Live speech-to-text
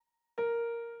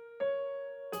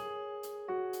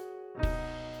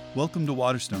Welcome to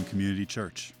Waterstone Community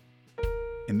Church.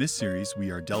 In this series,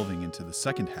 we are delving into the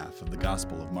second half of the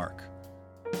Gospel of Mark.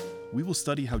 We will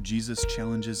study how Jesus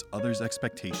challenges others'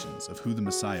 expectations of who the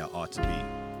Messiah ought to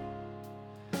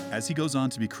be. As he goes on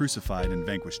to be crucified and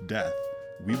vanquish death,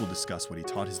 we will discuss what he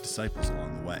taught his disciples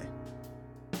along the way.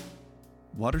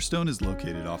 Waterstone is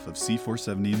located off of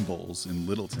C470 in Bowles in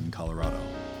Littleton, Colorado.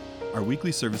 Our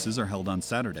weekly services are held on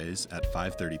Saturdays at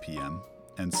 5:30 p.m.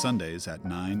 and Sundays at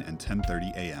 9 and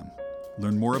 10:30 a.m.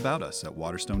 Learn more about us at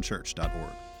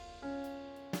waterstonechurch.org.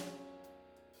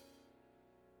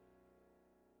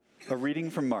 A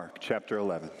reading from Mark chapter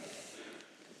 11.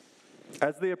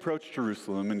 As they approached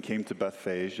Jerusalem and came to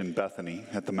Bethphage and Bethany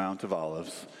at the Mount of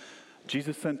Olives,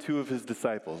 Jesus sent two of his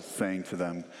disciples, saying to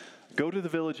them, "Go to the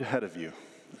village ahead of you,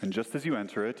 and just as you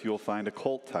enter it, you will find a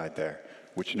colt tied there,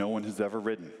 which no one has ever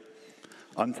ridden.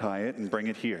 Untie it and bring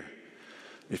it here.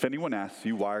 If anyone asks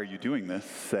you, 'Why are you doing this?'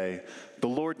 say, 'The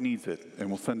Lord needs it, and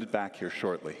will send it back here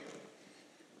shortly.'"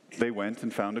 They went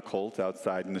and found a colt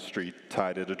outside in the street,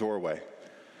 tied at a doorway.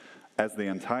 As they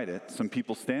untied it, some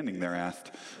people standing there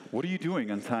asked, "What are you doing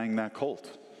untying that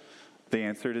colt?" They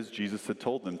answered as Jesus had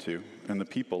told them to, and the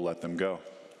people let them go.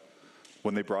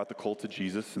 When they brought the colt to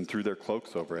Jesus and threw their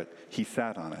cloaks over it, he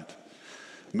sat on it.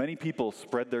 Many people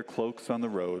spread their cloaks on the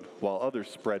road, while others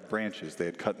spread branches they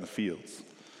had cut in the fields.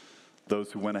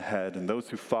 Those who went ahead and those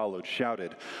who followed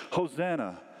shouted,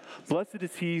 "Hosanna! Blessed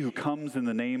is he who comes in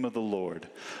the name of the Lord.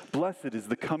 Blessed is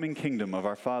the coming kingdom of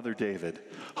our father David.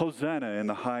 Hosanna in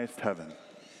the highest heaven."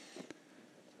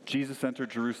 Jesus entered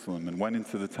Jerusalem and went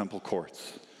into the temple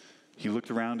courts. He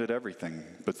looked around at everything,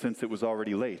 but since it was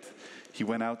already late, he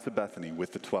went out to Bethany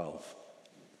with the 12.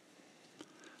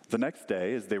 The next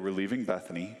day, as they were leaving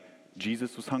Bethany,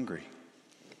 Jesus was hungry.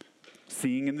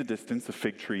 Seeing in the distance a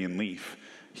fig tree in leaf,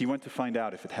 he went to find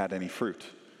out if it had any fruit.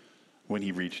 When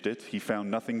he reached it, he found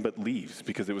nothing but leaves,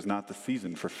 because it was not the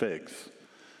season for figs.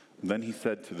 Then he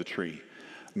said to the tree,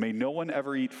 "May no one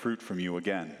ever eat fruit from you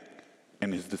again."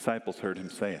 And his disciples heard him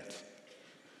say it.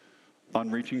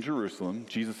 On reaching Jerusalem,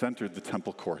 Jesus entered the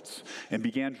temple courts and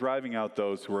began driving out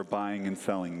those who were buying and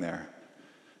selling there.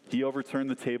 He overturned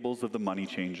the tables of the money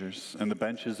changers and the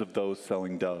benches of those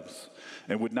selling doves,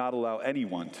 and would not allow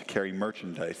anyone to carry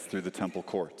merchandise through the temple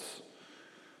courts.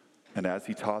 And as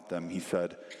he taught them, he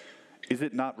said, "Is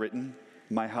it not written,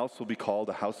 'My house will be called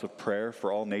a house of prayer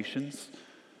for all nations'?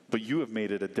 But you have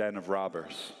made it a den of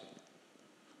robbers."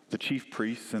 The chief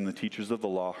priests and the teachers of the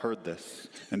law heard this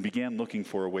and began looking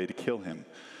for a way to kill him,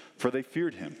 for they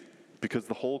feared him, because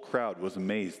the whole crowd was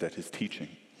amazed at his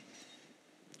teaching.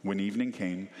 When evening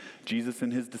came, Jesus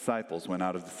and his disciples went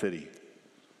out of the city.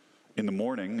 In the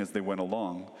morning, as they went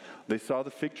along, they saw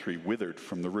the fig tree withered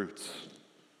from the roots.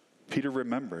 Peter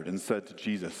remembered and said to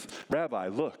Jesus, "Rabbi,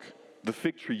 look, the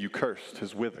fig tree you cursed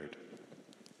has withered."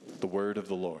 The word of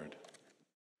the Lord.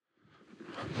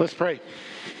 Let's pray.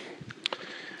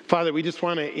 Father, we just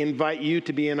want to invite you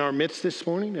to be in our midst this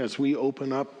morning as we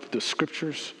open up the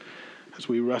scriptures, as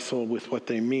we wrestle with what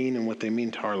they mean and what they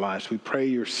mean to our lives. We pray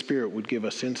your Spirit would give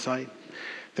us insight,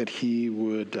 that he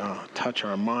would touch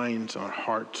our minds, our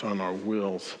hearts, on our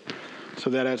wills, so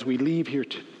that as we leave here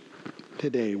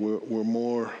today, we're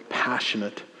more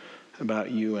passionate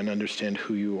about you and understand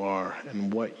who you are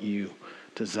and what you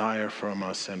desire from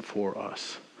us and for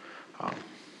us.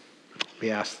 We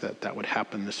ask that that would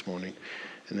happen this morning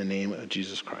in the name of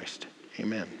Jesus Christ.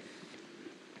 Amen.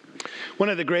 One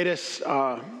of the greatest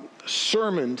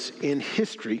sermons in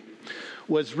history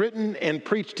was written and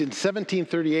preached in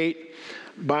 1738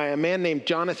 by a man named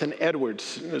Jonathan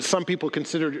Edwards. Some people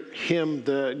consider him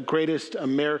the greatest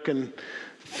American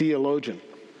theologian.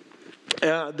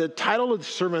 The title of the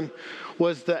sermon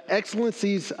was "The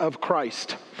Excellencies of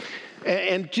Christ."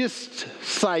 And just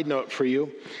side note for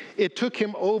you, it took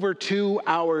him over 2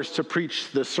 hours to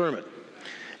preach the sermon.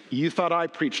 You thought I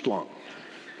preached long.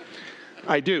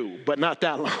 I do, but not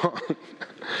that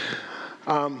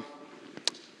long.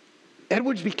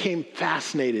 Edwards became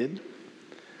fascinated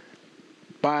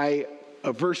by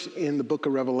a verse in the book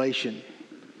of Revelation,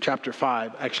 chapter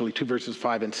 5, actually 2 verses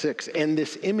 5 and 6, and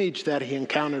this image that he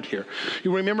encountered here.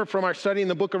 You remember from our study in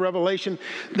the book of Revelation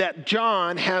that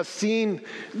John has seen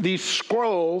these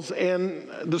scrolls, and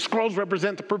the scrolls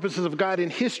represent the purposes of God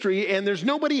in history, and there's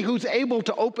nobody who's able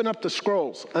to open up the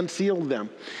scrolls, unseal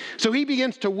them. So he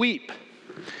begins to weep.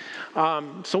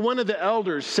 So one of the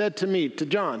elders said to me, to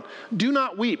John, "Do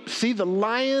not weep. See, the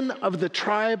Lion of the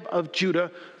tribe of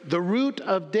Judah, the Root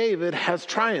of David, has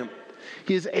triumphed.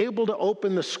 He is able to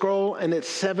open the scroll and its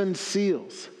 7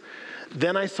 seals."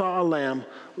 Then I saw a lamb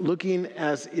looking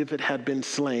as if it had been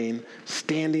slain,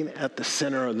 standing at the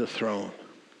center of the throne.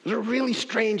 It's a really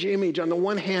strange image. On the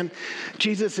one hand,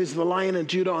 Jesus is the Lion of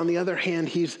Judah. On the other hand,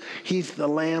 he's the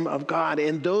Lamb of God.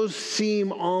 And those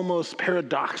seem almost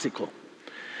paradoxical.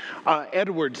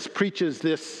 Edwards preaches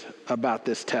this about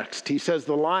this text. He says,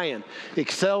 the lion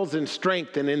excels in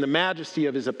strength and in the majesty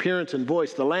of his appearance and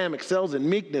voice. The lamb excels in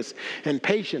meekness and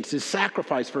patience, his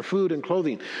sacrifice for food and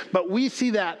clothing. But we see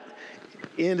that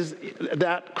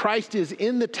Christ is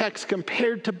in the text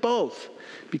compared to both,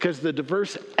 because the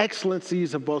diverse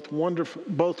excellencies of both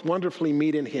wonderfully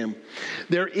meet in him.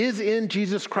 There is in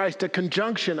Jesus Christ a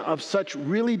conjunction of such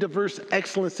really diverse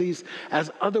excellencies as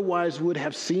otherwise would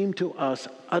have seemed to us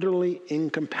utterly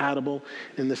incompatible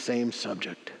in the same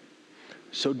subject.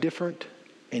 So different,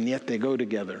 and yet they go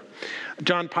together.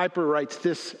 John Piper writes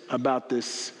this about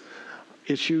this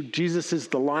issue. Jesus is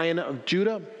the Lion of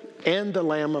Judah and the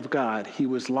Lamb of God. He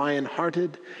was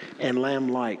lion-hearted and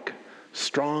lamb-like,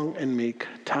 strong and meek,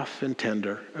 tough and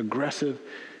tender, aggressive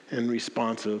and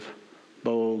responsive,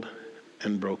 bold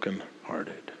and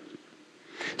broken-hearted.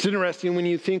 It's interesting when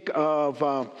you think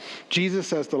of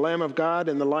Jesus as the Lamb of God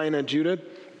and the Lion of Judah.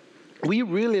 We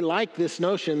really like this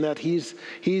notion that he's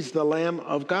the Lamb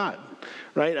of God,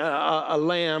 right? A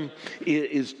lamb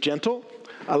is gentle.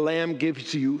 A lamb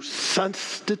gives you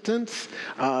sustenance.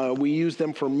 We use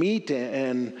them for meat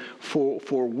and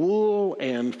for wool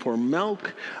and for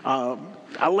milk.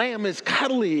 A lamb is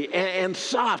cuddly and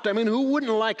soft. I mean, who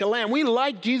wouldn't like a lamb? We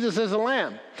like Jesus as a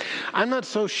lamb. I'm not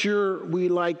so sure we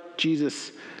like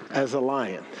Jesus as a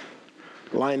lion.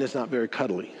 A lion is not very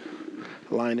cuddly.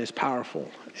 A lion is powerful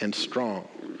and strong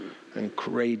and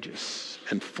courageous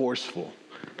and forceful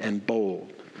and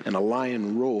bold. And a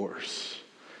lion roars.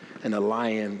 And a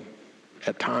lion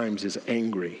at times is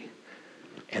angry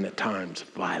and at times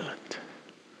violent.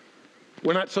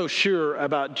 We're not so sure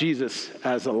about Jesus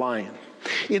as a lion.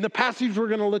 In the passage we're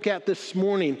going to look at this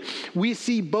morning, we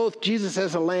see both Jesus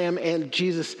as a lamb and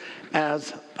Jesus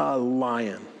as a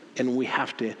lion. And we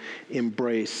have to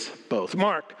embrace both.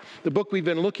 Mark, the book we've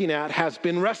been looking at, has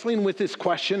been wrestling with this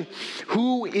question,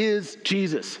 who is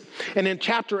Jesus? And in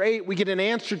chapter 8, we get an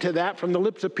answer to that from the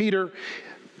lips of Peter.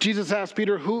 Jesus asked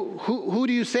Peter, who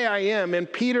do you say I am?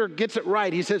 And Peter gets it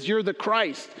right. He says, you're the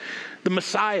Christ, the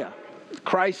Messiah.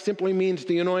 Christ simply means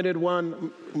the anointed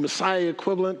one. Messiah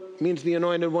equivalent means the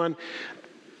anointed one.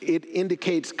 It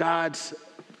indicates God's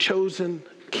chosen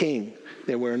king.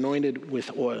 They were anointed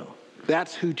with oil.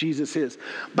 That's who Jesus is.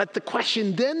 But the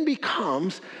question then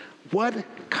becomes, what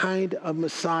kind of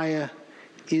Messiah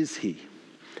is he?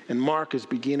 And Mark is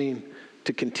beginning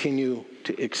to continue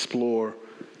to explore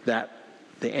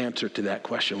the answer to that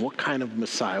question. What kind of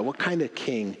Messiah, what kind of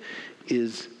king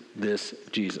is this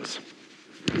Jesus?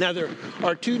 Now, there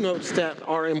are two notes that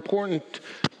are important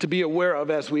to be aware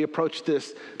of as we approach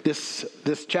this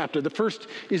chapter. The first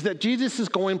is that Jesus is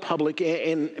going public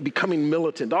and becoming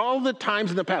militant. All the times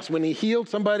in the past when he healed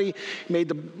somebody, made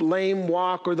the lame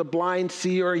walk or the blind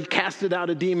see, or he casted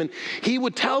out a demon, he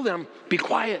would tell them, be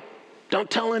quiet, don't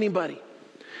tell anybody.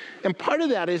 And part of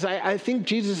that is I think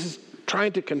Jesus is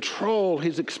trying to control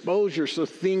his exposure so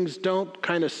things don't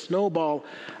kind of snowball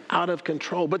out of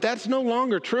control. But that's no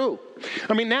longer true.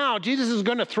 I mean, now Jesus is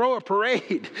going to throw a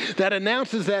parade that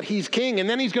announces that he's king, and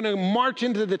then he's going to march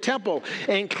into the temple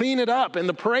and clean it up. And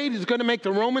the parade is going to make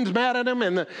the Romans mad at him,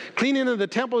 and the cleaning of the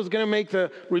temple is going to make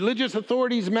the religious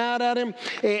authorities mad at him.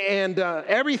 And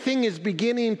everything is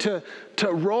beginning to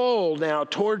roll now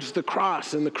towards the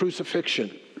cross and the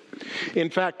crucifixion. In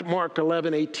fact, Mark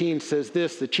 11:18 says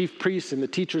this, the chief priests and the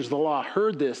teachers of the law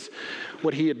heard this,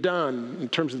 what he had done in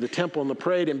terms of the temple and the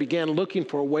parade, and began looking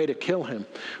for a way to kill him,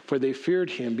 for they feared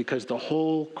him because the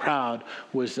whole crowd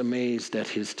was amazed at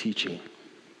his teaching.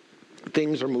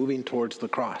 Things are moving towards the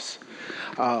cross.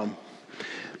 Not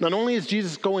only is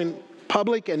Jesus going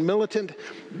public and militant,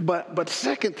 but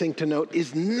second thing to note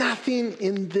is nothing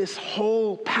in this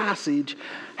whole passage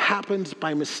happens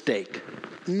by mistake.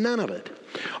 None of it.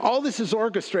 All this is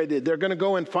orchestrated. They're going to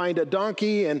go and find a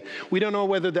donkey, and we don't know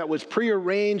whether that was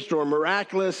prearranged or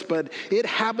miraculous, but it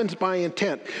happens by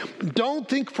intent. Don't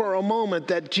think for a moment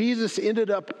that Jesus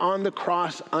ended up on the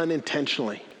cross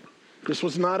unintentionally. This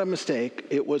was not a mistake.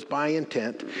 It was by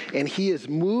intent, and he is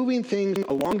moving things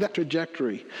along that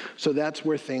trajectory, so that's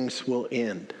where things will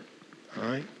end. All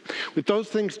right? With those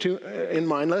things in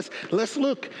mind, let's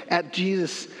look at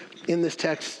Jesus in this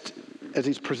text as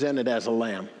he's presented as a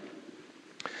lamb.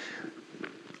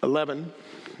 11,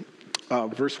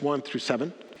 verse 1 through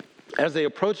 7. As they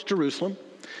approached Jerusalem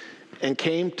and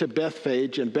came to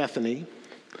Bethphage and Bethany,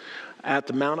 at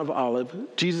the Mount of Olives,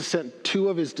 Jesus sent two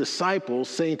of his disciples,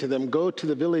 saying to them, "Go to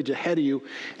the village ahead of you,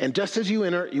 and just as you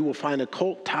enter, you will find a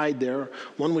colt tied there,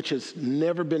 one which has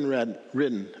never been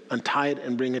ridden. Untie it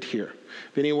and bring it here.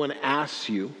 If anyone asks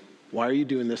you, 'Why are you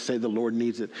doing this?' say, 'The Lord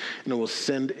needs it, and will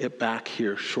send it back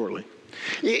here shortly.'"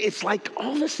 It's like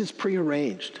all this is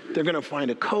prearranged. They're going to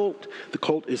find a colt. The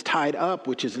colt is tied up,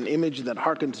 which is an image that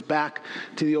harkens back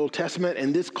to the Old Testament,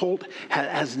 and this colt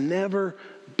has never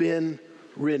been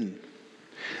ridden.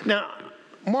 Now,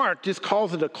 Mark just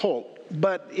calls it a colt,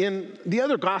 but in the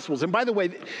other Gospels, and by the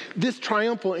way, this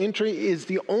triumphal entry is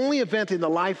the only event in the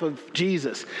life of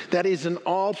Jesus that is in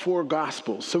all four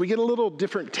Gospels. So we get a little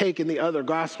different take in the other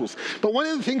Gospels. But one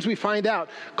of the things we find out,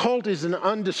 colt is an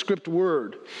undescript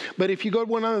word. But if you go to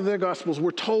one of the other Gospels,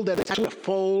 we're told that it's actually a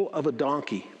foal of a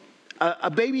donkey,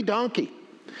 a baby donkey.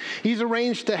 He's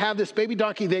arranged to have this baby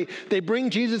donkey. They bring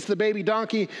Jesus the baby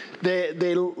donkey.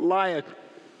 They lie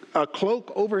a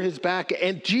cloak over his back,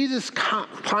 and Jesus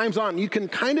climbs on. You can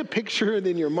kind of picture it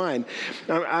in your mind.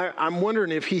 I'm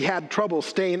wondering if he had trouble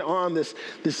staying on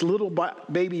this little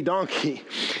baby donkey.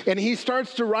 And he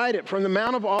starts to ride it from the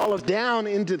Mount of Olives down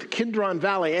into the Kidron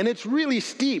Valley. And it's really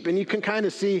steep, and you can kind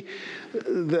of see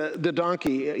the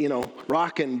donkey,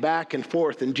 rocking back and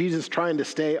forth, and Jesus trying to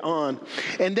stay on.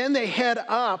 And then they head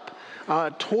up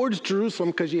towards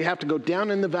Jerusalem, because you have to go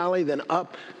down in the valley, then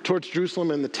up towards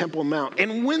Jerusalem and the Temple Mount.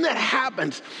 And when that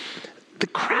happens, the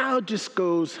crowd just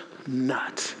goes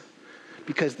nuts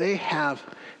because they have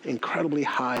incredibly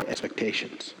high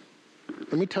expectations.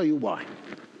 Let me tell you why.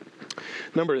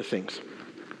 Number of things.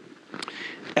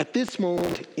 At this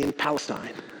moment in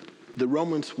Palestine, the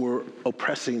Romans were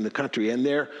oppressing the country, and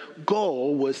their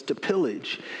goal was to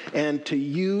pillage and to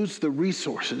use the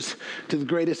resources to the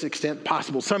greatest extent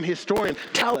possible. Some historians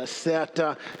tell us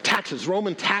that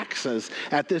Roman taxes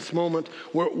at this moment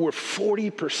were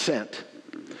 40%.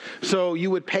 So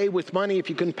you would pay with money. If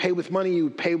you couldn't pay with money, you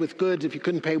would pay with goods. If you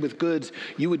couldn't pay with goods,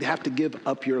 you would have to give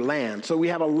up your land. So we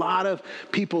have a lot of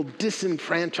people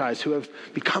disenfranchised who have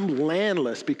become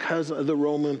landless because of the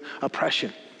Roman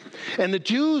oppression. And the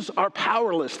Jews are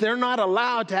powerless. They're not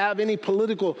allowed to have any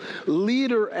political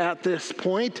leader at this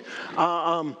point.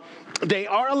 They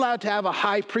are allowed to have a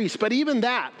high priest, but even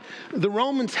that, the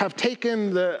Romans have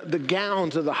taken the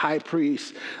gowns of the high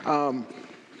priest,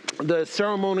 the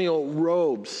ceremonial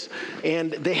robes,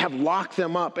 and they have locked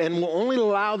them up and will only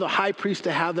allow the high priest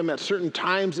to have them at certain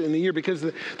times in the year, because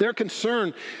they're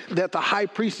concerned that the high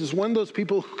priest is one of those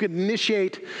people who could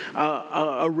initiate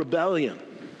a rebellion.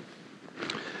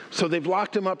 So they've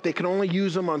locked them up. They can only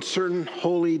use them on certain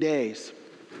holy days.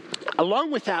 Along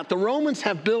with that, the Romans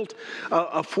have built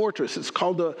a fortress. It's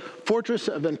called the Fortress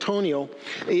of Antonia.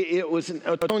 It was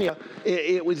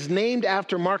named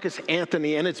after Marcus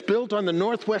Antony, and it's built on the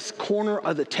northwest corner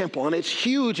of the temple. And it's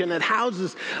huge, and it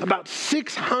houses about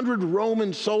 600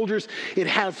 Roman soldiers. It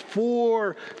has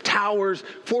 4 towers,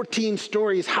 14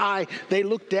 stories high. They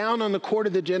look down on the court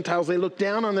of the Gentiles. They look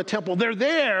down on the temple. They're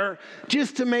there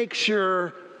just to make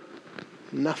sure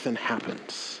nothing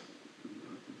happens.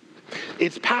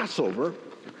 It's Passover,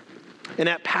 and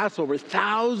at Passover,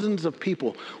 thousands of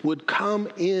people would come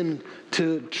in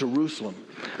to Jerusalem.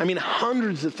 I mean,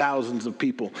 hundreds of thousands of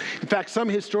people. In fact, some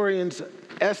historians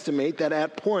estimate that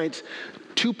at points,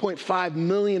 2.5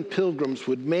 million pilgrims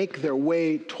would make their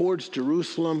way towards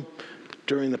Jerusalem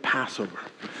during the Passover.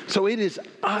 So it is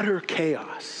utter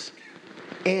chaos.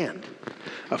 And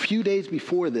a few days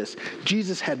before this,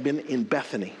 Jesus had been in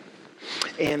Bethany,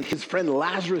 and his friend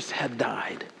Lazarus had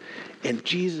died, and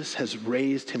Jesus has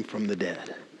raised him from the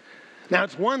dead. Now,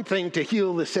 it's one thing to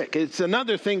heal the sick. It's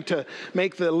another thing to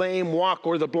make the lame walk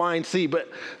or the blind see. But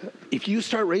if you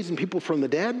start raising people from the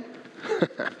dead,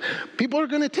 people are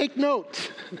going to take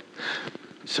note.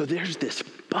 So there's this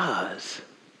buzz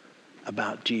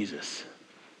about Jesus.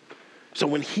 So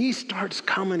when he starts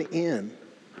coming in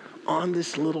on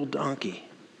this little donkey,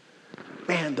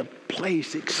 man, the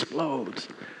place explodes.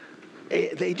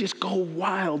 They just go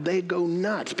wild. They go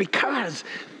nuts because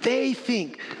they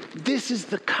think this is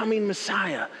the coming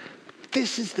Messiah.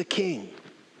 This is the King.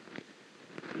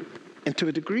 And to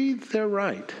a degree, they're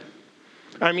right.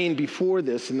 I mean, before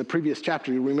this, in the previous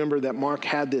chapter, you remember that Mark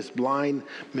had this blind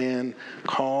man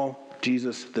call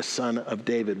Jesus the Son of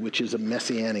David, which is a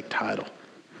messianic title.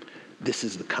 This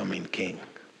is the coming King.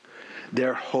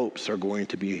 Their hopes are going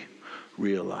to be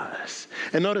realized.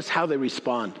 And notice how they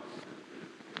respond.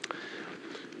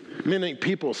 Many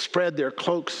people spread their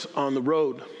cloaks on the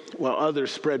road, while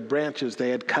others spread branches they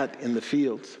had cut in the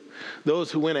fields. Those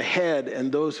who went ahead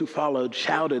and those who followed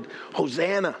shouted,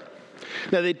 "Hosanna!"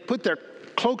 Now, they'd put their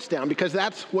cloaks down because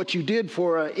that's what you did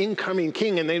for an incoming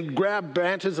king. And they'd grab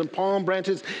branches and palm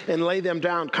branches and lay them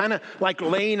down, kind of like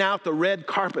laying out the red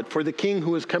carpet for the king who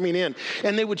was coming in.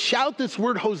 And they would shout this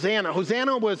word, Hosanna.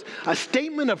 Hosanna was a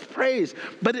statement of praise,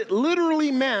 but it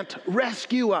literally meant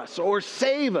rescue us or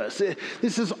save us.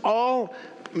 This is all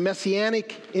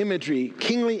messianic imagery,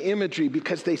 kingly imagery,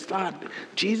 because they thought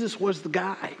Jesus was the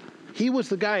guy. He was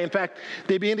the guy. In fact,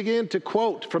 they began to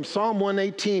quote from Psalm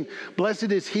 118,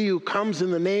 "Blessed is he who comes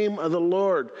in the name of the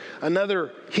Lord."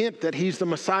 Another hint that he's the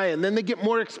Messiah. And then they get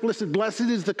more explicit. "Blessed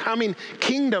is the coming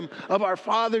kingdom of our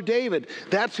father David."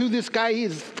 That's who this guy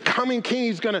is, coming king.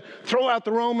 He's going to throw out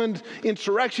the Romans.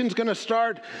 Insurrection's going to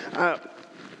start.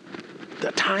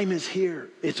 The time is here.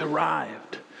 It's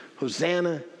arrived.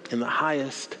 Hosanna in the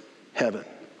highest heaven.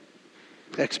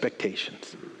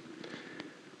 Expectations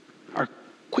are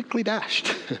quickly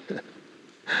dashed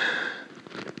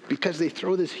because they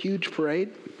throw this huge parade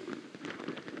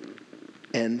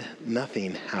and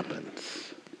nothing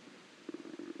happens.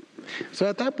 So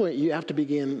at that point, you have to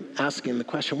begin asking the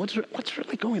question, what's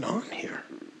really going on here?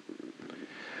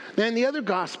 Now, in the other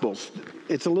Gospels,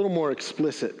 it's a little more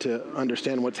explicit to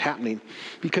understand what's happening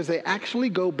because they actually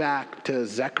go back to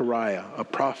Zechariah, a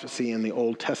prophecy in the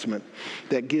Old Testament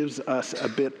that gives us a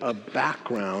bit of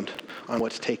background on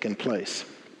what's taken place.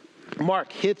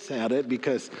 Mark hits at it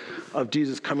because of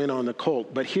Jesus coming on the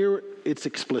colt, but here it's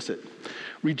explicit.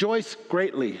 "Rejoice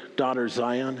greatly, daughter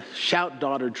Zion. Shout,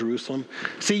 daughter Jerusalem.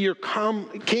 See, your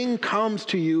king comes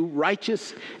to you,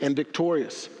 righteous and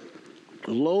victorious,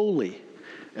 lowly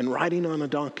and riding on a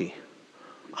donkey,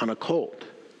 on a colt,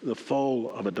 the foal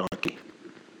of a donkey.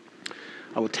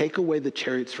 I will take away the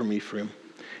chariots from Ephraim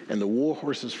and the war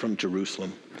horses from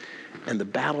Jerusalem, and the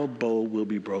battle bow will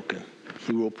be broken.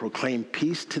 He will proclaim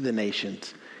peace to the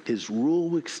nations. His rule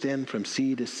will extend from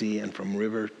sea to sea and from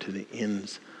river to the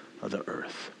ends of the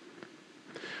earth."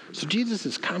 So Jesus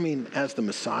is coming as the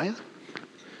Messiah,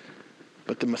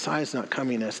 but the Messiah is not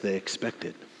coming as they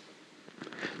expected.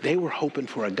 They were hoping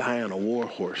for a guy on a war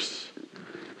horse,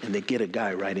 and they get a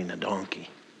guy riding a donkey.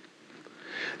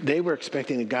 They were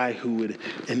expecting a guy who would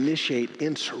initiate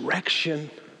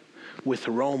insurrection with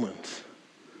the Romans,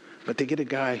 but they get a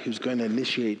guy who's going to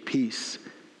initiate peace,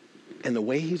 and the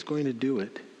way he's going to do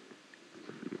it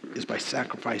is by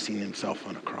sacrificing himself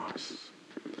on a cross.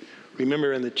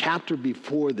 Remember, in the chapter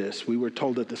before this, we were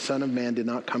told that the Son of Man did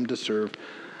not come to serve,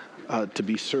 to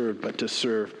be served, but to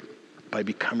serve by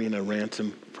becoming a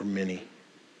ransom for many.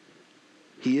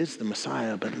 He is the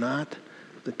Messiah, but not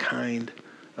the kind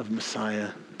of Messiah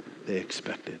they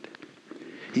expected.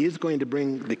 He is going to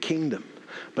bring the kingdom,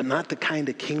 but not the kind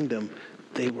of kingdom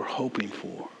they were hoping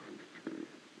for.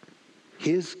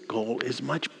 His goal is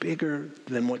much bigger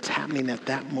than what's happening at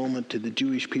that moment to the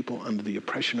Jewish people under the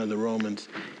oppression of the Romans.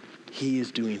 He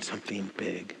is doing something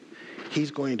big.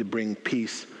 He's going to bring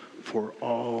peace for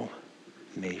all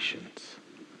nations.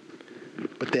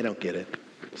 But they don't get it.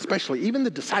 Especially even the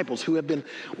disciples who have been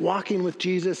walking with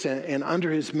Jesus and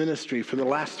under his ministry for the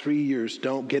last 3 years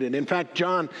don't get it. In fact,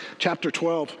 John chapter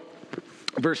 12,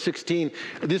 verse 16,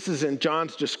 this is in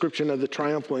John's description of the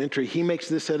triumphal entry. He makes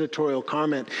this editorial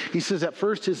comment. He says, "At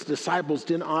first his disciples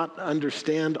did not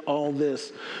understand all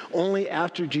this. Only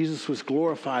after Jesus was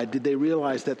glorified did they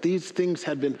realize that these things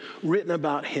had been written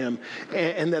about him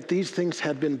and that these things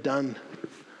had been done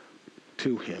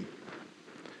to him."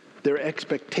 Their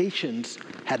expectations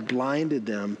had blinded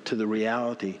them to the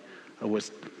reality of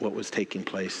what was taking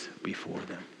place before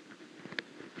them.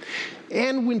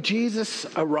 And when Jesus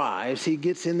arrives, he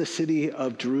gets in the city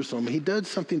of Jerusalem. He does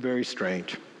something very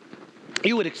strange.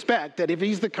 You would expect that if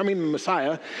he's the coming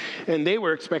Messiah, and they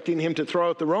were expecting him to throw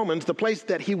out the Romans, the place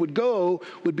that he would go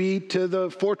would be to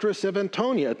the fortress of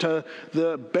Antonia, to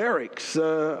the barracks,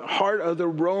 the heart of the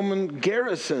Roman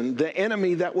garrison, the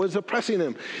enemy that was oppressing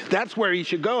him. That's where he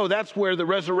should go. That's where the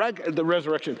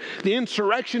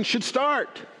insurrection should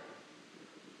start.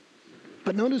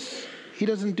 But notice he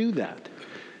doesn't do that.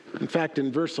 In fact,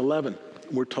 in verse 11,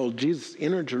 we're told Jesus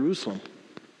entered Jerusalem,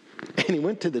 and he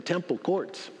went to the temple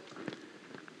courts.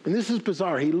 And this is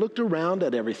bizarre. He looked around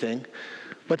at everything,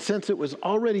 but since it was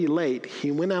already late,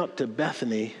 he went out to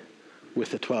Bethany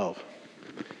with the 12.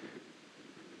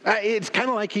 It's kind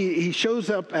of like he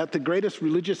shows up at the greatest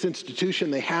religious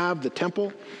institution they have, the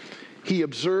temple. He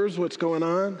observes what's going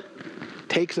on,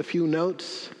 takes a few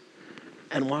notes,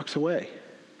 and walks away.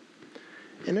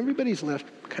 And everybody's left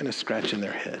kind of scratching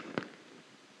their head.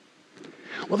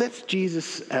 Well, that's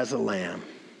Jesus as a lamb,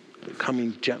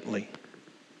 coming gently,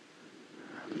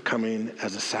 coming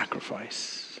as a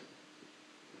sacrifice.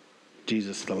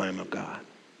 Jesus, the Lamb of God.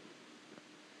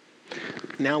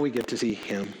 Now we get to see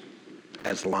him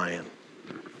as lion.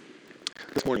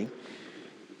 This morning,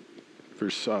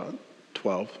 verse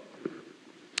 12,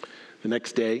 the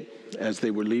next day, as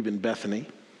they were leaving Bethany,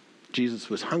 Jesus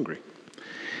was hungry.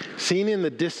 Seeing in the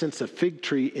distance a fig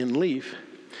tree in leaf,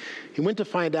 he went to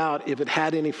find out if it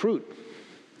had any fruit.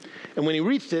 And when he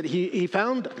reached it, he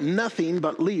found nothing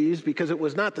but leaves because it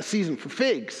was not the season for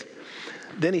figs.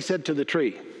 Then he said to the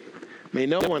tree, "May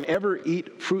no one ever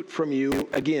eat fruit from you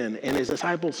again." And his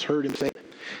disciples heard him say it.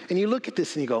 And you look at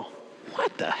this and you go,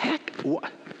 what the heck?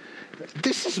 What?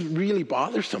 This is really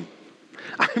bothersome.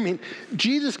 I mean,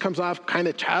 Jesus comes off kind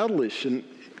of childish and,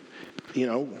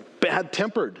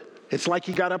 bad-tempered. It's like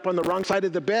he got up on the wrong side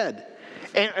of the bed.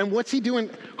 And what's he doing?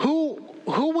 Who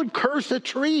would curse a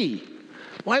tree?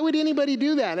 Why would anybody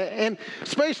do that? And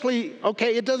especially,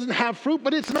 okay, it doesn't have fruit,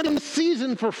 but it's not in the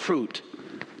season for fruit.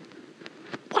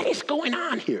 What is going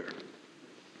on here?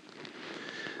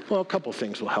 Well, a couple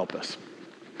things will help us.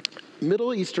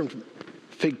 Middle Eastern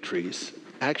fig trees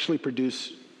actually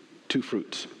produce two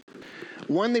fruits.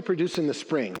 One, they produce in the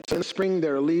spring. So in the spring,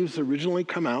 their leaves originally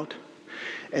come out,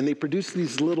 and they produce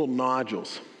these little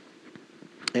nodules.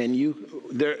 And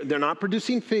they're not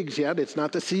producing figs yet. It's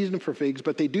not the season for figs,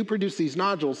 but they do produce these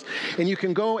nodules. And you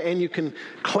can go and you can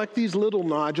collect these little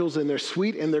nodules, and they're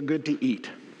sweet and they're good to eat.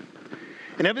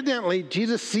 And evidently,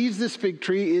 Jesus sees this fig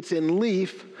tree. It's in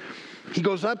leaf. He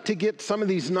goes up to get some of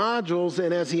these nodules,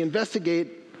 and as he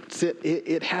investigates it,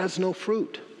 it has no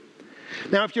fruit.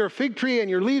 Now, if you're a fig tree and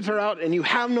your leaves are out and you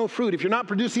have no fruit, if you're not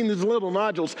producing these little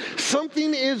nodules,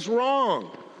 something is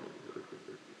wrong.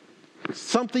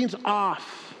 Something's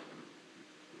off.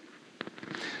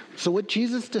 So what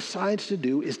Jesus decides to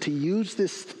do is to use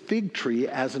this fig tree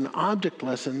as an object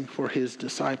lesson for his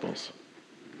disciples.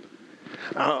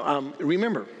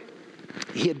 Remember,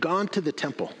 he had gone to the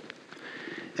temple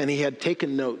and he had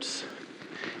taken notes.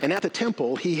 And at the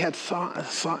temple, he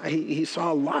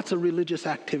saw lots of religious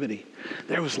activity.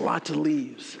 There was lots of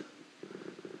leaves,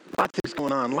 lots of things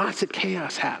going on, lots of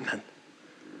chaos happening,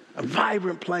 a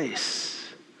vibrant place.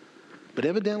 But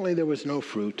evidently there was no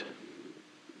fruit.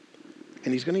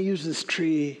 And he's going to use this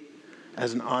tree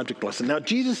as an object lesson. Now,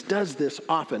 Jesus does this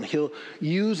often. He'll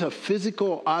use a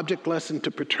physical object lesson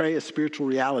to portray a spiritual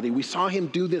reality. We saw him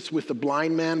do this with the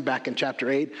blind man back in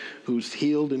chapter 8, who's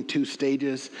healed in 2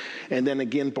 stages. And then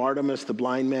again, Bartimaeus, the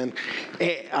blind man,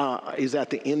 is at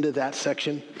the end of that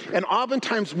section. And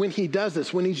oftentimes when he does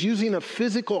this, when he's using a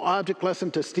physical object lesson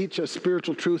to teach a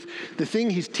spiritual truth, the thing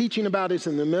he's teaching about is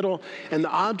in the middle, and the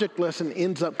object lesson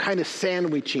ends up kind of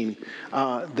sandwiching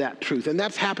that truth. And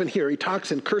that's happened here. He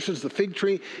talks and curses the fig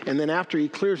tree, and then after he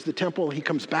clears the temple, he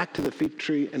comes back to the fig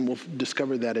tree, and we'll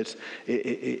discover that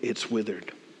it's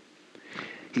withered.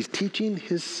 He's teaching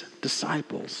his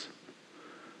disciples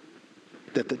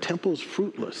that the temple is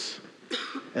fruitless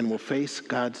and will face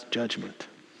God's judgment,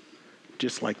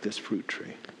 just like this fruit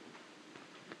tree.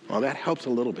 Well, that helps a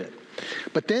little bit.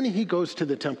 But then he goes to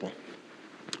the temple.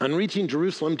 On reaching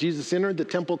Jerusalem, Jesus entered the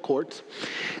temple courts,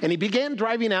 and he began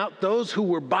driving out those who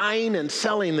were buying and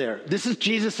selling there. This is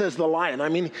Jesus as the lion. I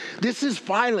mean, this is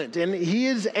violent, and he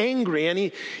is angry, and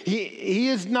he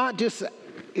is not just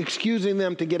excusing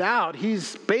them to get out.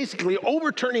 He's basically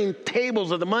overturning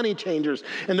tables of the money changers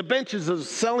and the benches of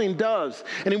selling doves,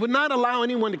 and he would not allow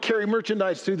anyone to carry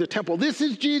merchandise through the temple. This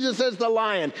is Jesus as the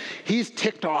lion. He's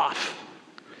ticked off,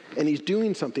 and he's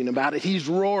doing something about it. He's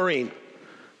roaring.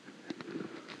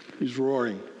 He's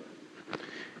roaring.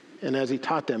 And as he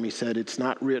taught them, he said, is it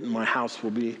not written, my house will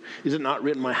be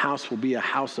a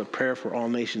house of prayer for all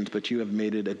nations, but you have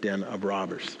made it a den of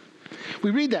robbers. We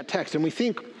read that text and we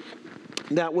think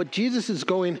that what Jesus is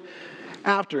going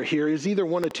after here is either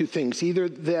one of two things. Either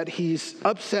that he's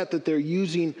upset that they're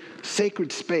using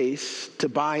sacred space to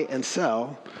buy and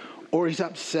sell, or he's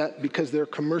upset because they're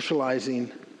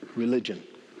commercializing religion.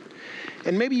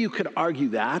 And maybe you could argue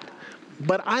that,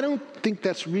 but I don't think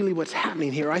that's really what's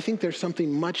happening here. I think there's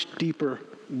something much deeper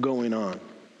going on.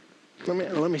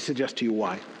 Let me suggest to you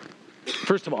why.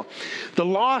 First of all, the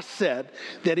law said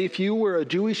that if you were a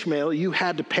Jewish male, you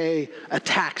had to pay a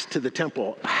tax to the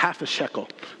temple, half a shekel,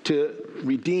 to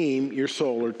redeem your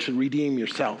soul or to redeem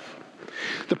yourself.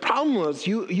 The problem was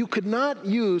you could not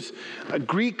use a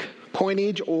Greek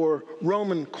coinage or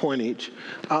Roman coinage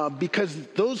because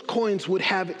those coins would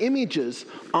have images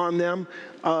on them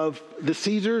of the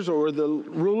Caesars or the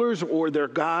rulers or their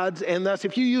gods, and thus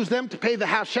if you use them to pay the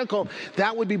half shekel,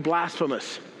 that would be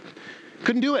blasphemous.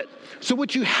 Couldn't do it. So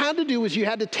what you had to do is you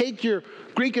had to take your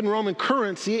Greek and Roman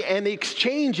currency and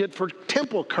exchange it for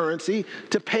temple currency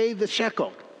to pay the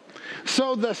shekel.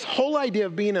 So this whole idea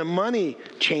of being a money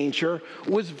changer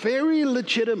was very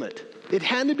legitimate. It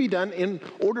had to be done in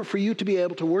order for you to be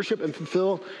able to worship and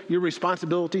fulfill your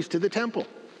responsibilities to the temple.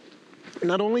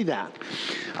 Not only that,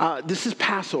 this is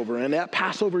Passover, and at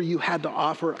Passover you had to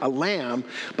offer a lamb,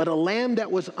 but a lamb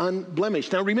that was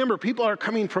unblemished. Now remember, people are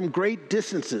coming from great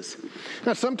distances.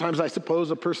 Now sometimes I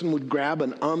suppose a person would grab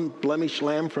an unblemished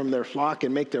lamb from their flock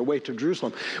and make their way to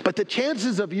Jerusalem, but the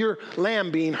chances of your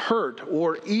lamb being hurt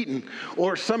or eaten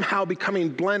or somehow becoming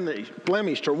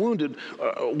blemished or wounded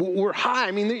were high.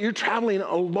 I mean, you're traveling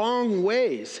a long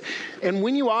ways, and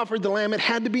when you offered the lamb, it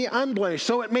had to be unblemished.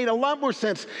 So it made a lot more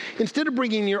sense, instead of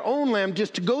bringing your own lamb,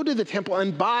 just to go to the temple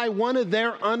and buy one of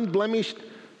their unblemished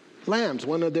lambs,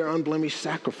 one of their unblemished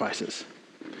sacrifices.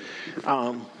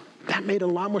 That made a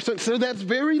lot more sense. So that's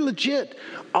very legit.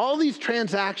 All these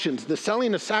transactions, the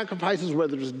selling of sacrifices,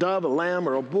 whether it's a dove, a lamb,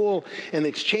 or a bull, and the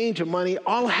exchange of money,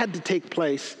 all had to take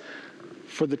place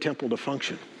for the temple to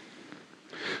function.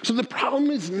 So the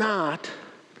problem is not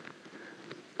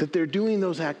that they're doing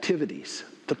those activities.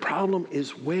 The problem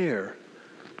is where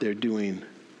they're doing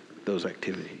those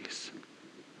activities.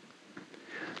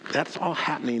 That's all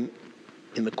happening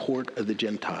in the court of the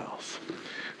Gentiles.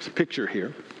 There's a picture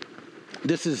here.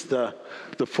 This is the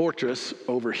fortress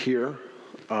over here,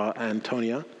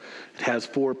 Antonia. It has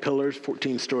 4 pillars,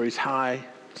 14 stories high.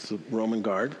 It's the Roman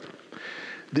guard.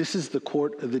 This is the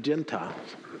court of the Gentiles.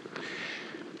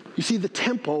 You see, the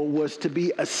temple was to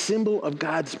be a symbol of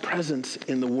God's presence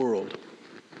in the world.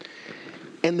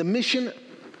 And the mission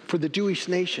for the Jewish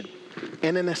nation,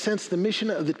 and in a sense, the mission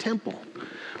of the temple,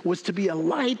 was to be a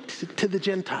light to the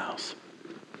Gentiles.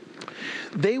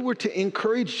 They were to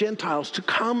encourage Gentiles to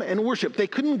come and worship. They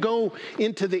couldn't go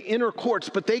into the inner courts,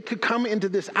 but they could come into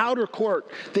this outer court.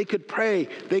 They could pray,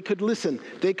 they could listen,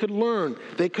 they could learn,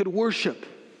 they could worship.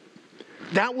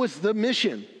 That was the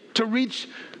mission, to reach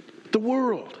the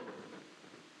world.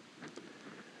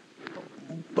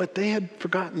 But they had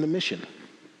forgotten the mission.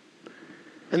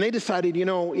 And they decided,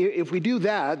 if we do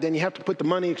that, then you have to put the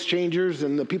money exchangers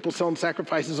and the people selling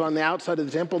sacrifices on the outside of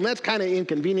the temple, and that's kind of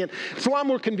inconvenient. It's a lot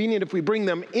more convenient if we bring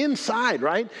them inside,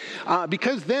 right?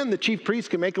 Because then the chief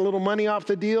priest can make a little money off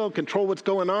the deal, control what's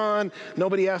going on.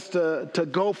 Nobody has to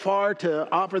go far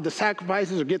to offer the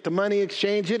sacrifices or get the money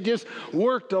exchanged. It just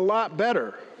worked a lot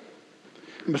better.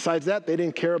 And besides that, they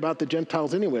didn't care about the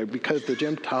Gentiles anyway, because the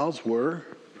Gentiles were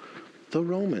the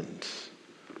Romans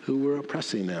who were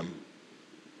oppressing them.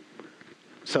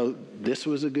 So this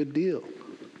was a good deal,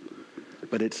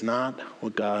 but it's not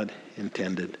what God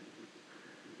intended.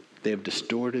 They have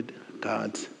distorted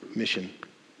God's mission.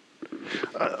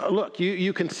 Look,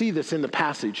 you can see this in the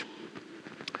passage.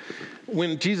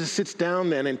 When Jesus sits down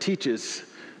then and teaches,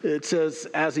 it says,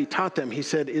 as he taught them, he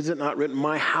said, "Is it not written,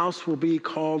 my house will be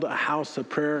called a house of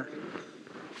prayer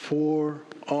for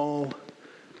all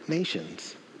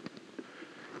nations?"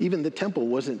 Even the temple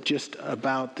wasn't just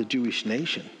about the Jewish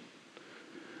nation.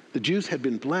 The Jews had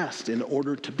been blessed in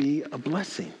order to be a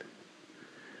blessing.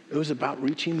 It was about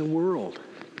reaching the world.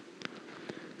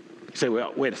 You say,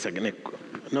 well, wait a second, Nick,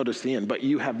 notice the end, but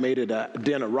you have made it a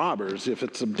den of robbers. If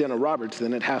it's a den of robbers,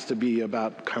 then it has to be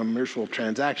about commercial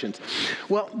transactions.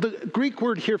 Well, the Greek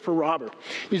word here for robber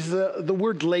is the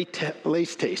word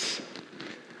leistes.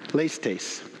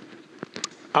 Leistes.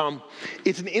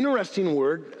 It's an interesting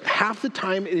word. Half the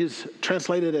time it is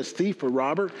translated as thief or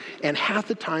robber, and half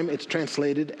the time it's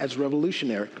translated as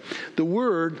revolutionary. The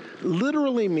word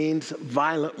literally means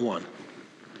violent one.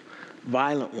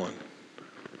 Violent one.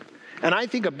 And I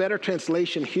think a better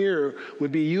translation here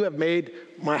would be, you have made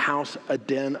my house a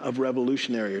den of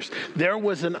revolutionaries. There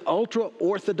was an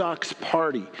ultra-Orthodox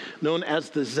party known as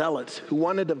the Zealots who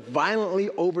wanted to violently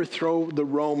overthrow the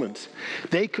Romans.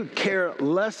 They could care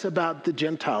less about the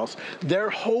Gentiles.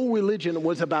 Their whole religion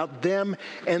was about them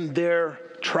and their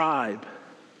tribe.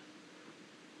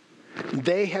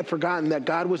 They had forgotten that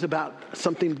God was about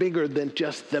something bigger than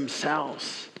just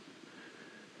themselves.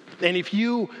 And if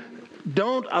you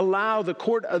don't allow the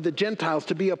court of the Gentiles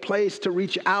to be a place to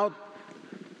reach out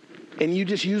and you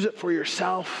just use it for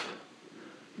yourself,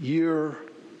 you're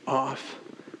off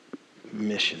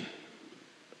mission.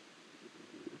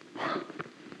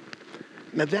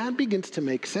 Now that begins to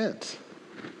make sense.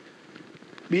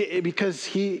 Because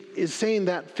he is saying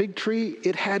that fig tree,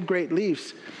 it had great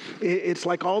leaves. It's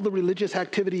like all the religious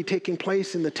activity taking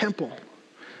place in the temple,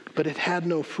 but it had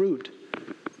no fruit.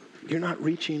 You're not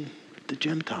reaching the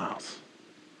Gentiles.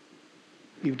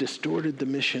 You've distorted the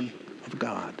mission of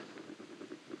God.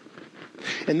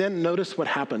 And then notice what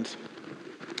happens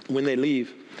when they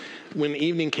leave. When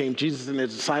evening came, Jesus and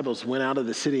his disciples went out of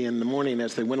the city. In the morning,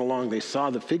 as they went along, they saw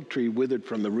the fig tree withered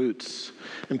from the roots.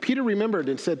 And Peter remembered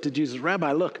and said to Jesus,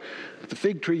 "Rabbi, look, the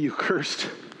fig tree you cursed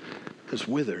has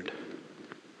withered.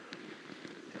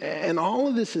 And all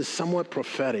of this is somewhat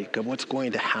prophetic of what's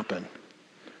going to happen.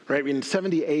 Right? In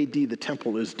 70 AD, the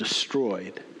temple is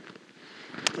destroyed.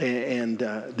 And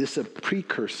this is a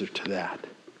precursor to that.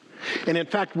 And in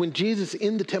fact, when Jesus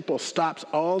in the temple stops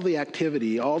all the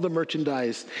activity, all the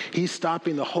merchandise, he's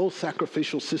stopping the whole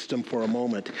sacrificial system for a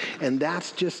moment. And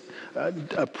that's just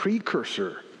a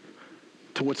precursor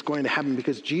to what's going to happen,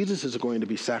 because Jesus is going to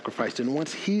be sacrificed. And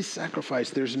once he's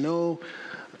sacrificed, there's no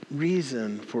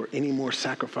reason for any more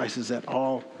sacrifices at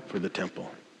all for the temple.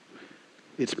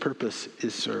 Its purpose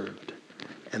is served,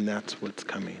 and that's what's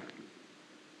coming.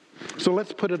 So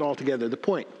let's put it all together. The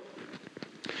point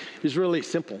is really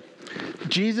simple.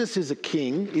 Jesus is the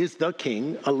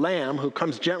king, a lamb who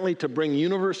comes gently to bring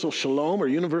universal shalom or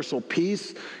universal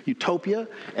peace, utopia,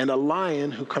 and a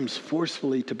lion who comes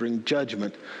forcefully to bring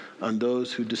judgment on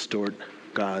those who distort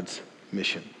God's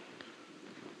mission.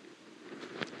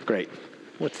 Great.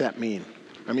 What's that mean?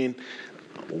 I mean,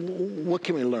 what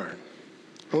can we learn?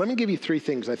 Well, let me give you three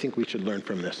things I think we should learn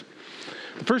from this.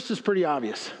 The first is pretty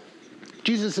obvious.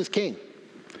 Jesus is king.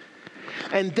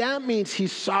 And that means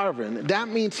he's sovereign. That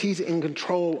means he's in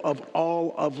control of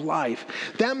all of life.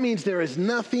 That means there is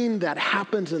nothing that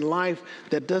happens in life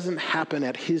that doesn't happen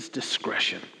at his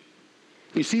discretion.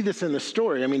 You see this in the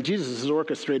story. I mean, Jesus has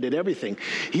orchestrated everything.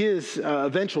 His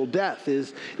eventual death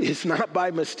is not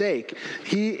by mistake.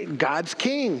 God's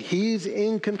king. He's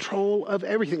in control of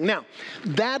everything. Now,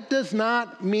 that does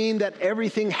not mean that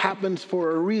everything happens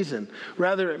for a reason.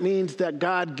 Rather, it means that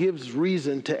God gives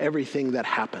reason to everything that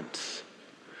happens.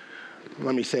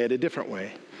 Let me say it a different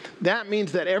way. That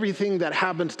means that everything that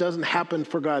happens doesn't happen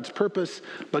for God's purpose,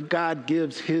 but God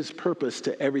gives his purpose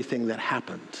to everything that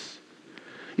happens.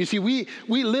 You see, we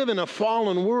live in a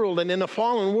fallen world, and in a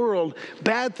fallen world,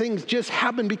 bad things just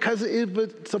happen because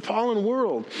it's a fallen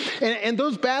world. And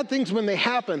those bad things, when they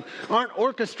happen, aren't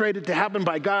orchestrated to happen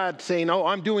by God saying, oh,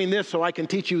 I'm doing this so I can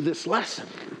teach you this lesson.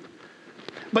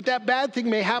 But that bad thing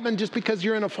may happen just because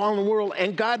you're in a fallen world,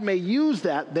 and God may use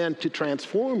that then to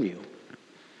transform you.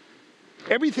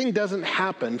 Everything doesn't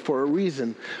happen for a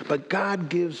reason, but God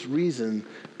gives reason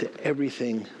to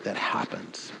everything that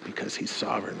happens because he's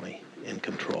sovereignly in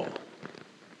control.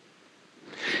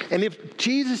 And if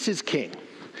Jesus is king,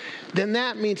 then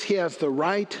that means he has the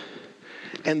right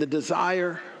and the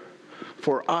desire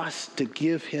for us to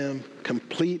give him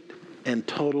complete and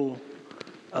total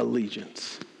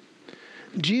allegiance.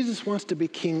 Jesus wants to be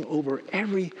king over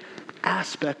every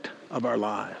aspect of our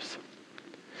lives.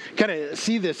 Kind of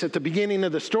see this at the beginning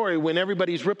of the story when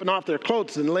everybody's ripping off their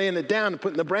clothes and laying it down and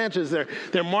putting the branches there.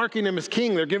 They're marking him as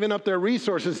king. They're giving up their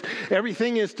resources.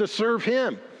 Everything is to serve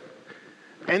him.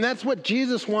 And that's what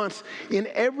Jesus wants in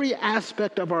every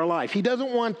aspect of our life. He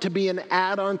doesn't want to be an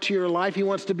add-on to your life. He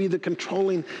wants to be the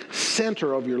controlling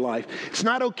center of your life. It's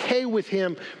not okay with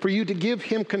him for you to give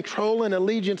him control and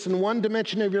allegiance in one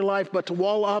dimension of your life, but to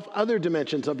wall off other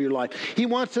dimensions of your life. He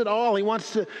wants it all. He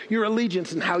wants your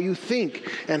allegiance in how you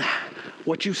think and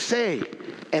what you say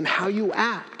and how you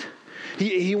act.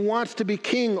 He wants to be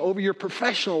king over your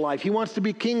professional life. He wants to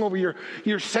be king over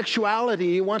your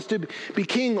sexuality. He wants to be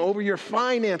king over your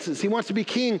finances. He wants to be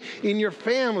king in your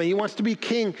family. He wants to be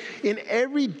king in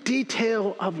every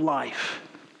detail of life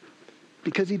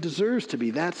because he deserves to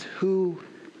be. That's who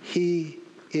he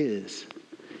is.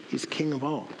 He's king of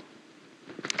all.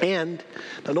 And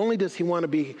not only does he want to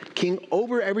be king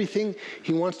over everything,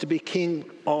 he wants to be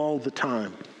king all the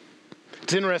time.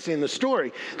 It's interesting in the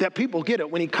story that people get it.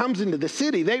 When he comes into the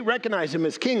city, they recognize him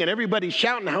as king, and everybody's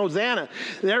shouting Hosanna.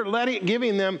 They're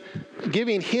giving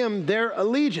him their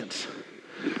allegiance.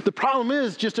 The problem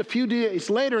is, just a few days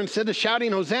later, instead of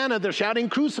shouting Hosanna, they're shouting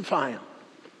crucify him.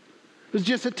 It's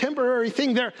just a temporary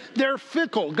thing. They're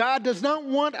fickle. God does not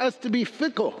want us to be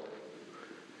fickle.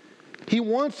 He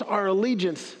wants our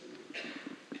allegiance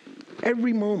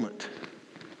every moment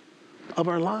of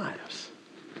our lives.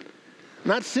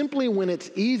 Not simply when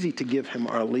it's easy to give him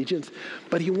our allegiance,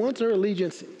 but he wants our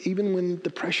allegiance even when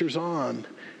the pressure's on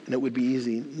and it would be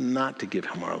easy not to give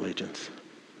him our allegiance.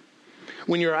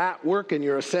 When you're at work and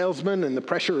you're a salesman and the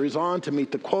pressure is on to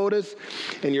meet the quotas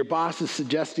and your boss is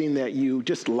suggesting that you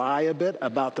just lie a bit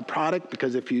about the product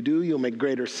because if you do, you'll make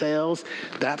greater sales,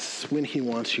 that's when he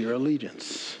wants your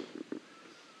allegiance.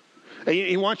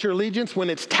 He wants your allegiance when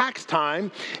it's tax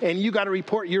time and you got to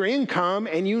report your income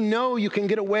and you know you can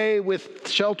get away with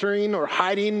sheltering or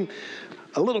hiding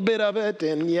a little bit of it.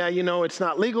 And yeah, you know it's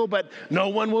not legal, but no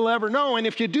one will ever know. And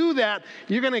if you do that,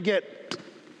 you're going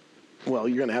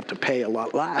to have to pay a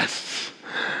lot less.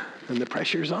 And the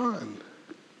pressure's on.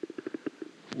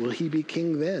 Will he be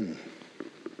king then?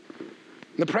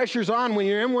 The pressure's on when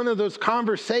you're in one of those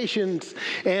conversations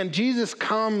and Jesus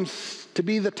comes to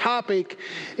be the topic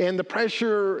and the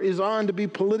pressure is on to be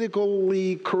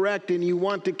politically correct and you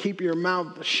want to keep your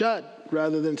mouth shut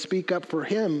rather than speak up for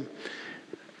him.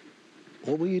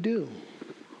 What will you do?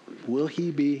 Will he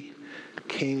be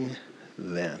king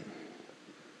then?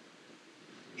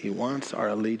 He wants our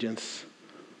allegiance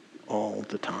all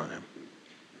the time.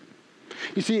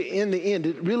 You see, in the end,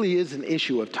 it really is an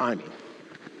issue of timing.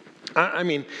 I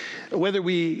mean, whether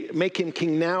we make him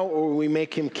king now or we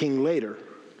make him king later,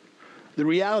 the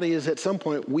reality is at some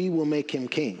point we will make him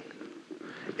king.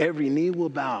 Every knee will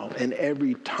bow and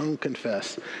every tongue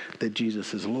confess that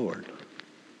Jesus is Lord.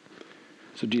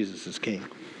 So Jesus is king.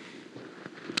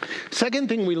 Second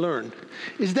thing we learned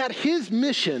is that his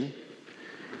mission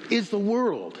is the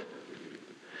world.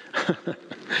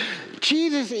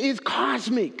 Jesus is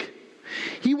cosmic.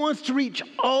 He wants to reach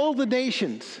all the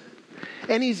nations.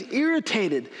 And he's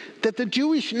irritated that the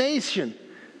Jewish nation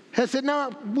has said,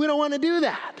 no, we don't want to do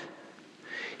that.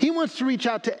 He wants to reach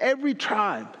out to every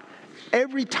tribe,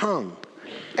 every tongue,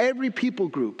 every people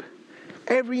group,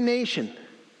 every nation.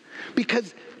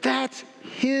 Because that's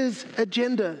his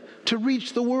agenda, to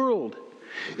reach the world.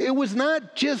 It was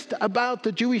not just about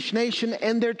the Jewish nation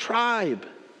and their tribe.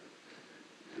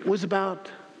 It was about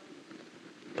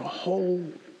the whole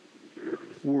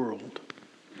world,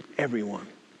 everyone.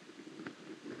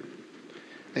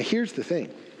 Now here's the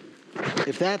thing.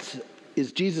 If that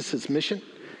is Jesus' mission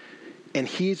and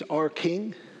he's our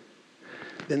king,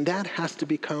 then that has to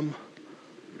become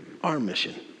our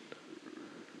mission.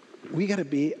 We got to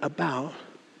be about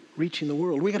reaching the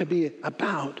world. We got to be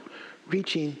about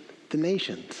reaching the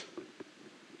nations.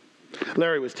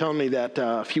 Larry was telling me that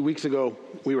a few weeks ago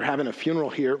we were having a funeral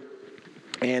here,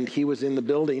 and he was in the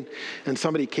building, and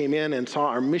somebody came in and saw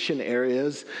our mission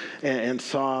areas and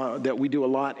saw that we do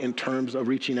a lot in terms of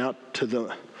reaching out to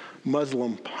the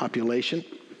Muslim population.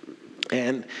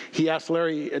 And he asked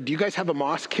Larry, do you guys have a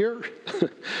mosque here?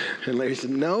 And Larry said,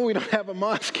 no, we don't have a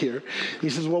mosque here. He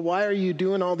says, well, why are you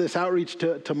doing all this outreach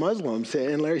to Muslims?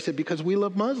 And Larry said, because we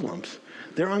love Muslims.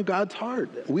 They're on God's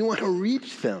heart. We want to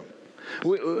reach them.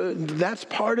 That's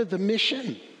part of the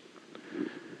mission.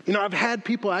 You know, I've had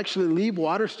people actually leave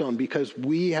Waterstone because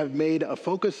we have made a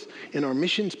focus in our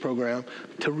missions program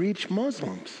to reach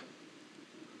Muslims.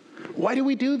 Why do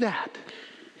we do that?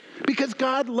 Because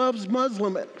God loves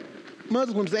Muslims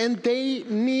and they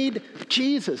need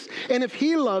Jesus. And if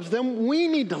he loves them, we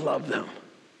need to love them.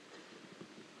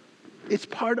 It's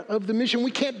part of the mission.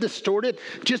 We can't distort it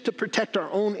just to protect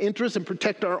our own interests and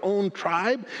protect our own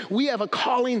tribe. We have a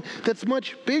calling that's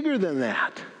much bigger than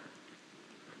that.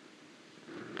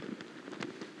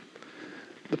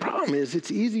 The problem is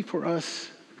it's easy for us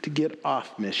to get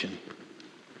off mission.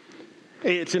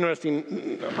 It's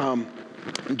interesting,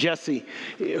 Jesse,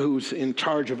 who's in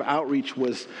charge of outreach,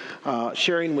 was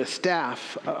sharing with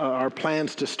staff our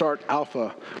plans to start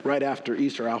Alpha right after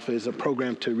Easter. Alpha is a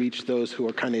program to reach those who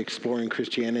are kind of exploring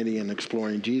Christianity and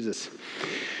exploring Jesus.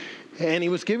 And he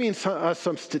was giving us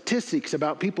some statistics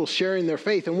about people sharing their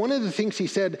faith. And one of the things he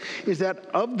said is that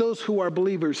of those who are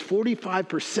believers,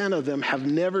 45% of them have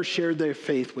never shared their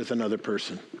faith with another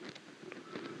person.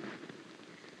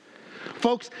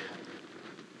 Folks,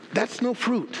 that's no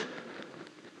fruit.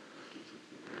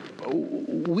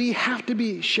 We have to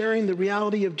be sharing the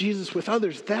reality of Jesus with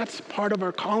others. That's part of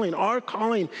our calling. Our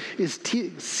calling is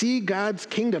to see God's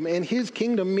kingdom, and his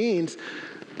kingdom means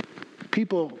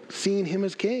people seeing him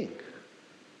as king.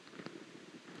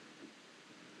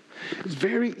 It's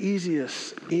very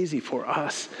easy for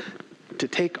us to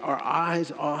take our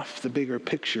eyes off the bigger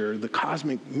picture, the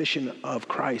cosmic mission of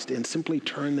Christ, and simply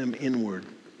turn them inward.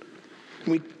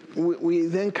 We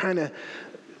then kind of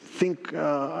think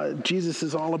Jesus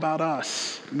is all about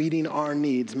us, meeting our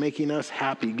needs, making us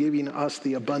happy, giving us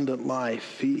the abundant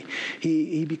life.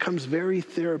 He becomes very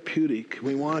therapeutic.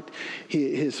 We want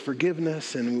his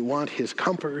forgiveness, and we want his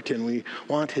comfort, and we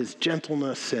want his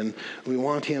gentleness, and we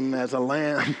want him as a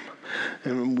lamb.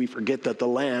 And we forget that the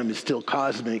lamb is still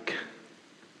cosmic.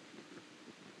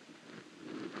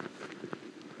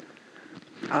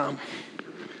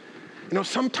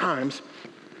 Sometimes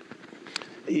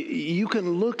you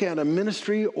can look at a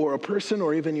ministry or a person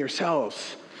or even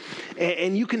yourselves,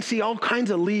 and you can see all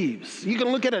kinds of leaves. You can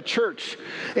look at a church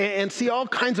and see all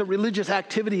kinds of religious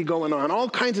activity going on, all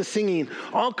kinds of singing,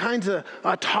 all kinds of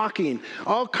talking,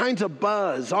 all kinds of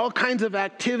buzz, all kinds of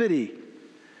activity.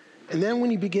 And then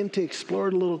when you begin to explore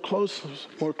it a little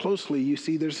more closely, you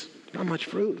see there's not much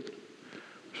fruit.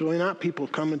 There's really not people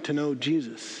coming to know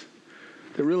Jesus.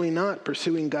 They're really not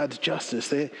pursuing God's justice.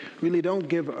 They really don't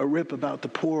give a rip about the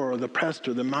poor or the oppressed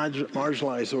or the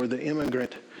marginalized or the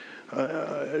immigrant.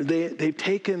 They've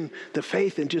taken the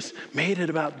faith and just made it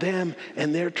about them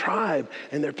and their tribe,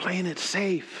 and they're playing it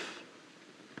safe.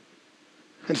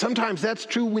 And sometimes that's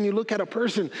true when you look at a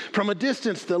person from a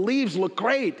distance. The leaves look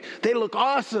great. They look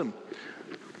awesome.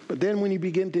 But then when you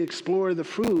begin to explore the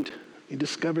fruit, you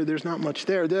discover there's not much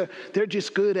there. They're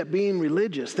just good at being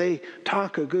religious. They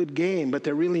talk a good game, but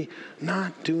they're really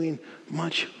not doing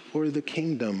much for the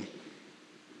kingdom.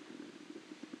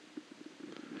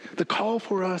 The call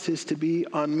for us is to be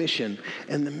on mission,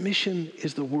 and the mission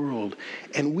is the world.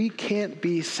 And we can't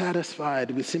be satisfied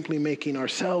with simply making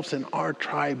ourselves and our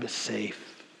tribe safe.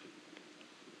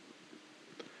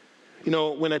 You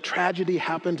know, when a tragedy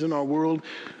happens in our world,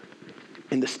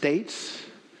 in the States,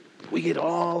 we get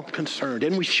all concerned,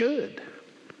 and we should.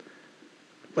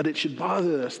 But it should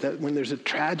bother us that when there's a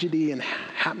tragedy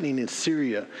happening in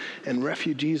Syria, and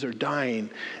refugees are dying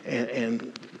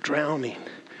and drowning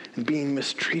and being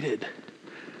mistreated,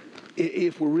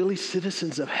 if we're really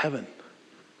citizens of heaven,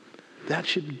 that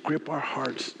should grip our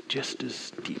hearts just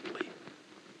as deeply.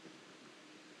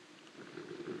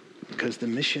 Because the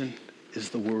mission is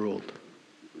the world.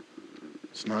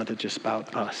 It's not just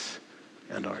about us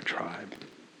and our tribe.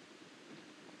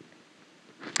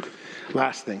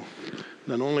 Last thing,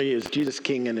 not only is Jesus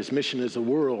king and his mission is the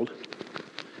world,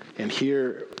 and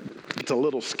here it's a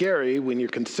little scary when you're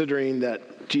considering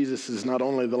that Jesus is not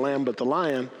only the lamb but the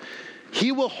lion,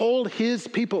 he will hold his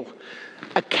people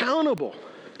accountable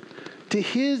to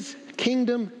his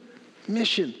kingdom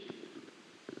mission.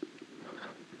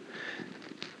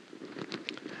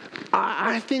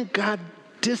 I think God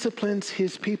disciplines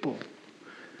his people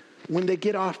when they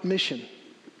get off mission,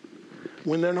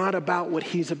 when they're not about what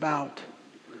he's about,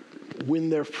 when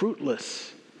they're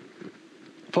fruitless.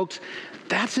 Folks,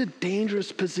 that's a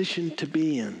dangerous position to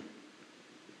be in.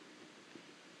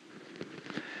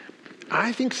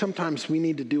 I think sometimes we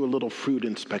need to do a little fruit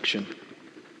inspection.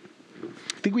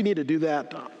 I think we need to do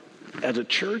that as a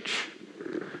church.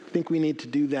 I think we need to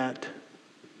do that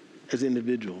as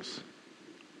individuals.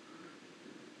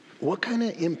 What kind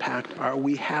of impact are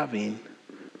we having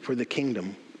for the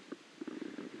kingdom?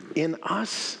 In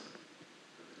us?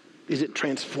 Is it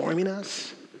transforming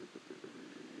us?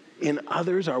 In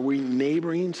others, are we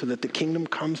neighboring so that the kingdom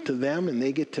comes to them and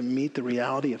they get to meet the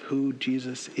reality of who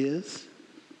Jesus is?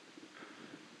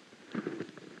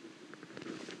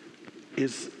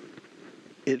 Is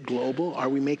it global? Are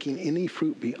we making any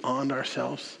fruit beyond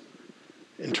ourselves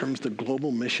in terms of the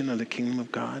global mission of the kingdom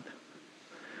of God?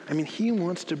 I mean, he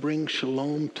wants to bring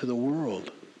shalom to the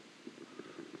world.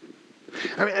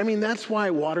 I mean, that's why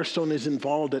Waterstone is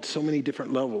involved at so many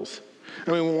different levels.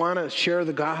 I mean, we want to share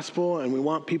the gospel and we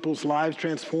want people's lives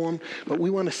transformed, but we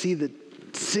want to see the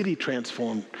city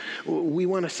transformed. We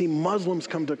want to see Muslims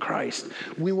come to Christ.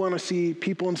 We want to see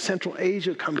people in Central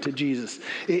Asia come to Jesus.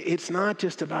 It's not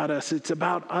just about us. It's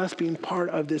about us being part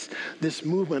of this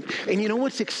movement. And you know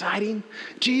what's exciting?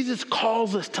 Jesus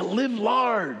calls us to live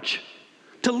large,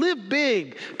 to live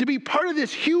big, to be part of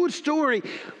this huge story.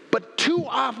 But too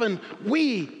often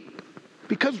we,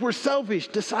 because we're selfish,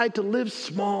 decide to live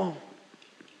small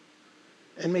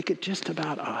and make it just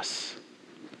about us.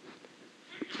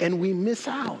 And we miss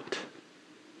out.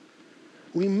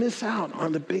 We miss out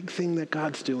on the big thing that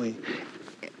God's doing.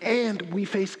 And we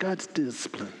face God's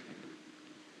discipline.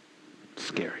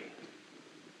 Scary.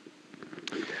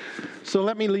 So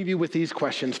let me leave you with these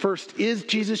questions. First, is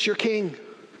Jesus your king?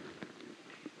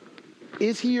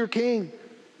 Is he your king?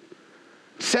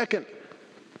 Second,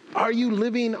 are you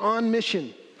living on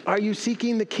mission? Are you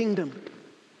seeking the kingdom?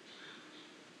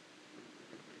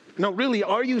 No, really,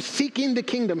 are you seeking the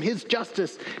kingdom, his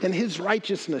justice and his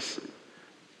righteousness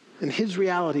and his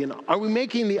reality? And are we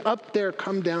making the up there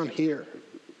come down here?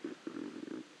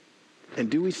 And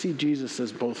do we see Jesus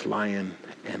as both lion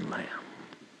and lamb?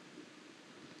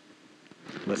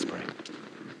 Let's pray.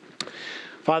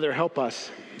 Father, help us.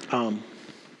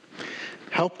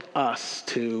 Help us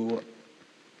to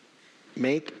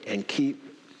make and keep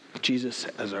Jesus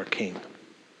as our king.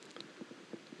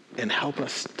 And help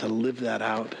us to live that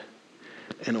out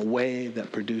in a way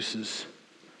that produces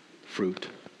fruit.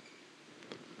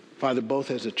 Father, both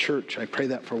as a church, I pray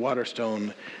that for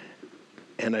Waterstone,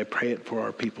 and I pray it for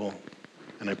our people,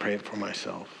 and I pray it for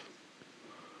myself.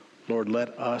 Lord,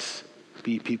 let us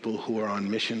be people who are on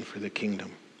mission for the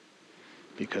kingdom,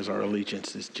 because our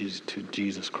allegiance is to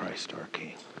Jesus Christ, our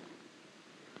King.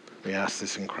 We ask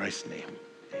this in Christ's name.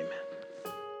 Amen.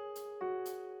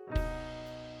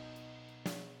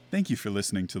 Thank you for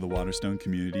listening to the Waterstone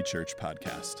Community Church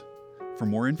podcast. For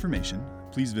more information,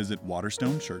 please visit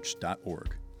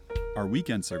waterstonechurch.org. Our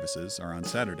weekend services are on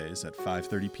Saturdays at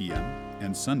 5:30 p.m.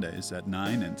 and Sundays at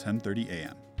 9 and 10:30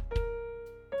 a.m.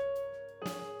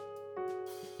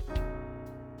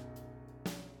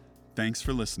 Thanks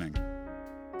for listening.